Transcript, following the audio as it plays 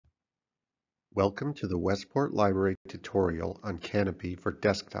Welcome to the Westport Library tutorial on Kanopy for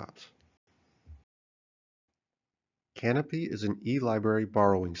desktops. Kanopy is an e-library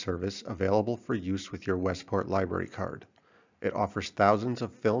borrowing service available for use with your Westport Library card. It offers thousands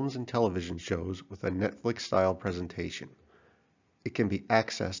of films and television shows with a Netflix-style presentation. It can be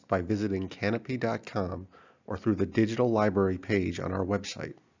accessed by visiting kanopy.com or through the digital library page on our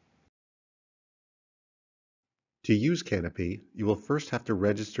website. To use Kanopy, you will first have to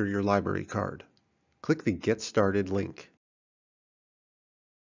register your library card. Click the Get Started link.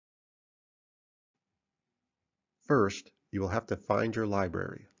 First, you will have to find your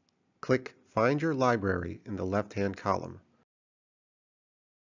library. Click Find Your Library in the left-hand column.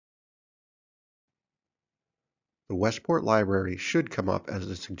 The Westport Library should come up as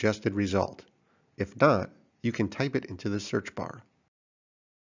the suggested result. If not, you can type it into the search bar.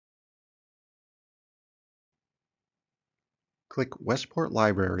 Click Westport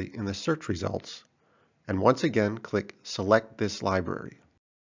Library in the search results, and once again click Select this library.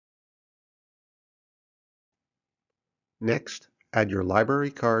 Next, add your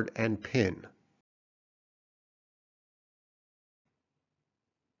library card and PIN.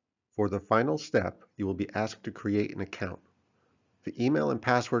 For the final step, you will be asked to create an account. The email and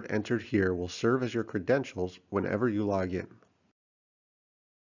password entered here will serve as your credentials whenever you log in.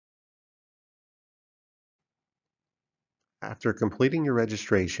 After completing your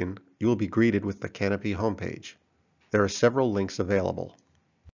registration, you will be greeted with the Kanopy homepage. There are several links available.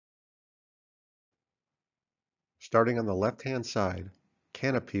 Starting on the left-hand side,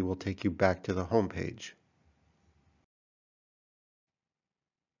 Kanopy will take you back to the homepage.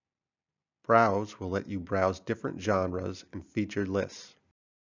 Browse will let you browse different genres and featured lists.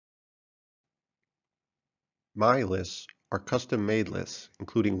 My Lists are custom-made lists,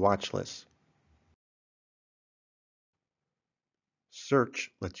 including watch lists. Search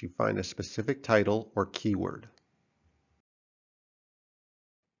lets you find a specific title or keyword.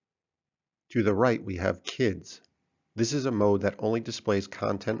 To the right, we have Kids. This is a mode that only displays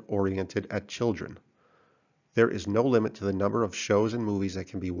content oriented at children. There is no limit to the number of shows and movies that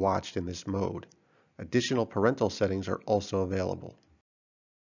can be watched in this mode. Additional parental settings are also available.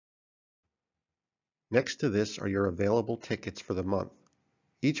 Next to this are your available tickets for the month.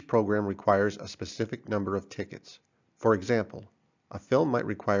 Each program requires a specific number of tickets. For example, a film might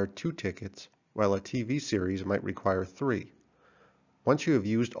require 2 tickets, while a TV series might require 3. Once you have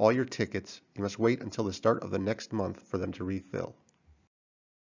used all your tickets, you must wait until the start of the next month for them to refill.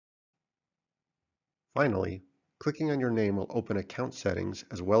 Finally, clicking on your name will open account settings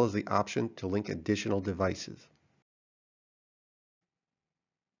as well as the option to link additional devices.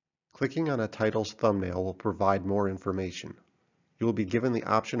 Clicking on a title's thumbnail will provide more information. You will be given the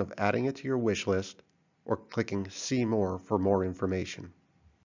option of adding it to your wish list or clicking See More for more information.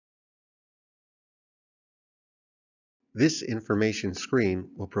 This information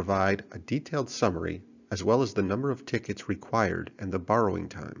screen will provide a detailed summary as well as the number of tickets required and the borrowing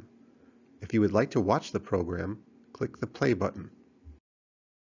time. If you would like to watch the program, click the play button.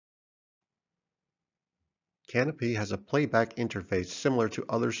 Kanopy has a playback interface similar to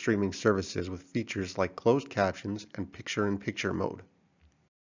other streaming services with features like closed captions and picture-in-picture mode.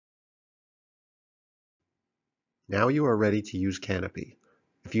 Now you are ready to use Kanopy.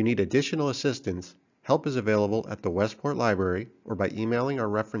 If you need additional assistance, help is available at the Westport Library or by emailing our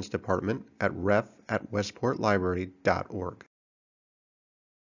reference department at ref@westportlibrary.org.